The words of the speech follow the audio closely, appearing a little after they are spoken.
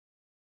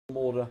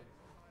Order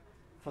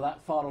for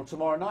that final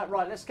tomorrow night.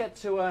 Right, let's get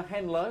to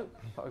Henlow.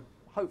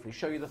 Hopefully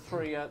show you the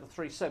three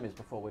semis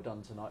before we're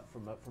done tonight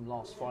from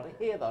last Friday.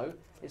 Here though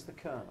is the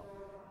Colonel.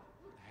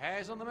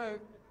 Hares on the move.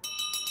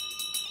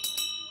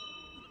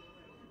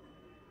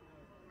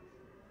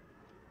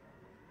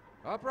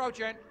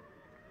 Approaching.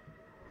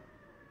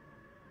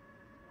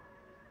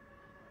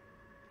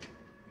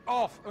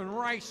 Off and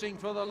racing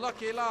for the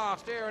lucky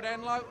last here at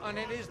Henlow, and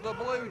it is the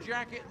blue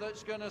jacket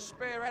that's going to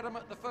spearhead them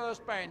at the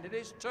first bend. It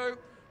is 2.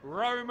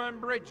 Roman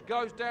Bridge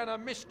goes down a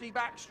misty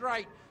back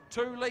straight.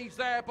 2 leads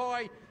there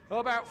by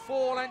about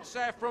 4 lengths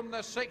there from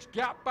the 6.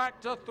 Gap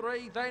back to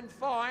 3, then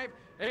 5.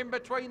 In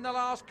between the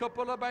last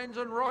couple of bends,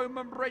 and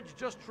Roman Bridge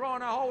just trying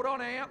to hold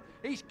on here.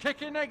 He's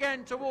kicking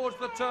again towards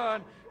the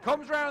turn.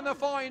 Comes round the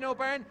final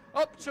bend,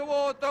 up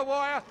toward the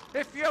wire.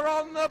 If you're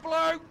on the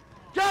blue,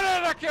 get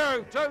in the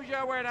queue. 2's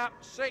your winner,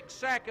 6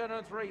 second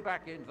and 3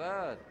 back in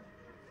third.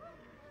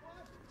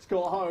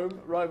 Scott Home,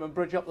 Roman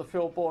Bridge up the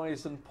field,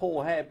 boys, and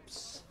Paul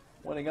Hebbs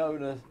winning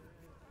owners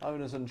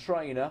and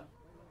trainer.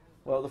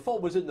 Well, the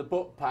form was in the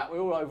book, Pat. We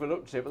all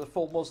overlooked it, but the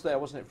form was there,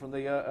 wasn't it, from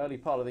the early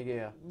part of the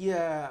year?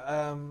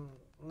 Yeah,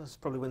 this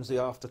probably wins the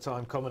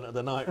after-time comment of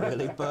the night,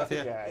 really. But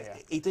yeah.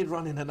 He did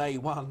run in an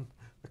A1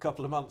 a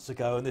couple of months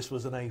ago, and this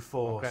was an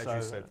A4. I'm glad so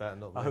you said that,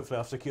 not me. hopefully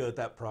I've secured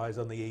that prize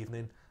on the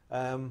evening.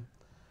 And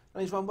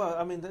he's run well.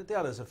 I mean, the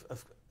others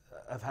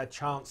have had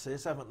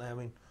chances, haven't they? I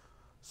mean,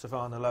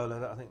 Savannah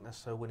Lola, I think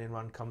that's her winning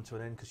run come to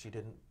an end because she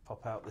didn't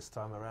pop out this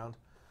time around.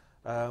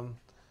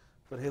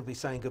 But he'll be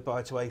saying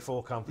goodbye to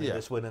A4 company,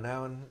 this winner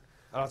now. And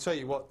I'll tell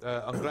you what,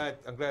 I'm glad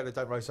they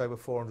don't race over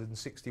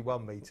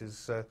 461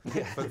 metres for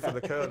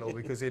the Colonel,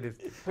 because if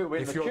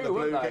you're the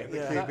blue, getting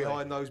the queue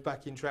behind those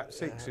back in trap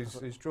 6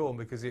 is drawn,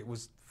 because it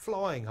was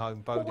flying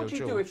home Bodil George. What would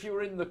you do if you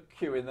were in the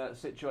queue in that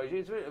situation?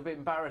 It's a bit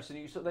embarrassing.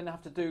 You sort of then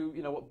have to do,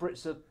 you know, what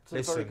Brits are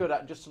very good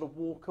at, and just sort of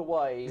walk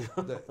away.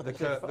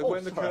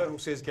 When the Colonel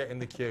says get in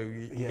the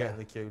queue, you get in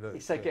the queue. He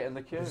said get in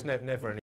the queue. There's never any